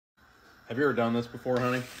Have you ever done this before,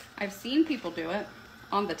 honey? I've seen people do it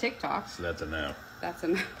on the TikToks. So that's a no. That's a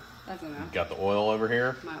no. That's a no. Got the oil over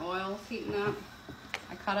here. My oil's heating up.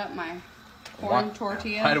 I cut up my corn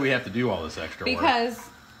tortilla. Why do we have to do all this extra work? Because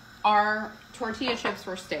our tortilla chips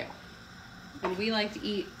were stale. And we like to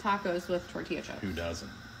eat tacos with tortilla chips. Who doesn't?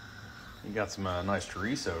 You got some nice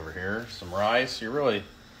chorizo over here. Some rice. You're really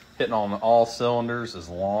hitting on all cylinders as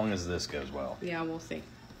long as this goes well. Yeah, we'll see.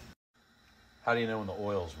 How do you know when the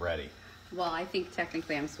oil's ready? Well, I think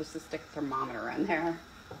technically I'm supposed to stick a thermometer in there.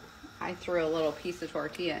 I threw a little piece of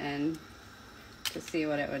tortilla in to see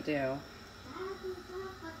what it would do.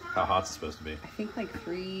 How hot's it supposed to be? I think like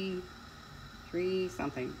three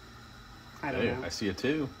something. I don't know. I see a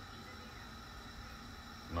 2.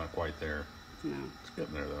 Not quite there. No. It's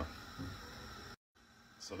getting there though.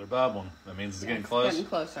 So they're bubbling. That means it's getting It's close. getting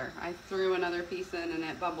closer. I threw another piece in and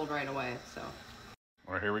it bubbled right away. So.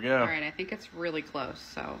 All right, here we go. All right, I think it's really close.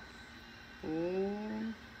 So, ooh,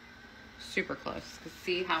 super close.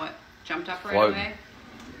 See how it jumped up right away?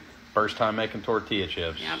 First time making tortilla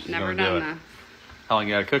chips. Yep, She's never gonna do done it. that. How long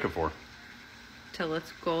you gotta cook it for? Till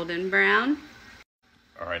it's golden brown.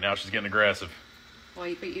 All right, now she's getting aggressive.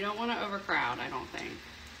 Well, but you don't want to overcrowd, I don't think.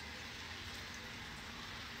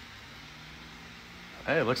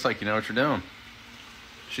 Hey, it looks like you know what you're doing.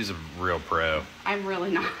 She's a real pro. I'm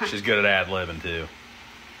really not. She's good at ad-libbing too.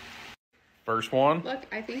 First one. Look,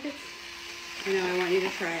 I think it's... I know, I want you to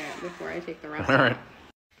try it before I take the rest All right. out.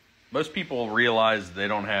 Most people realize they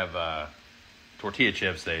don't have tortilla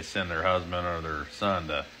chips. They send their husband or their son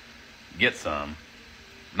to get some.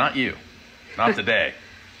 Not you. Not today.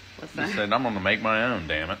 Listen. You said, I'm going to make my own,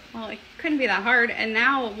 damn it. Well, it couldn't be that hard. And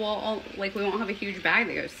now we won't have a huge bag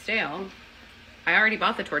that goes stale. I already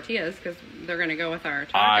bought the tortillas because they're going to go with our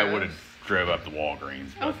tacos. I would have drove up to Walgreens.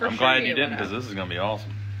 But for I'm sure glad you you didn't because this is going to be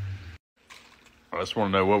awesome. I just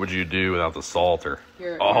want to know, what would you do without the salter?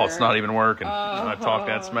 It's not even working. I talk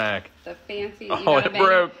that smack. The fancy. Oh, it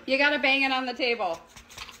broke. You got to bang it on the table.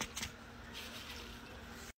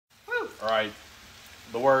 Woo. All right.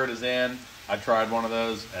 The word is in. I tried one of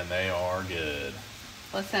those, and they are good.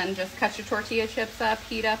 Listen, just cut your tortilla chips up,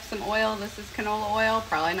 heat up some oil. This is canola oil.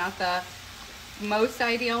 Probably not the most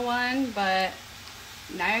ideal one, but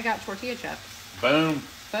now I got tortilla chips. Boom.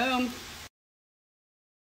 Boom.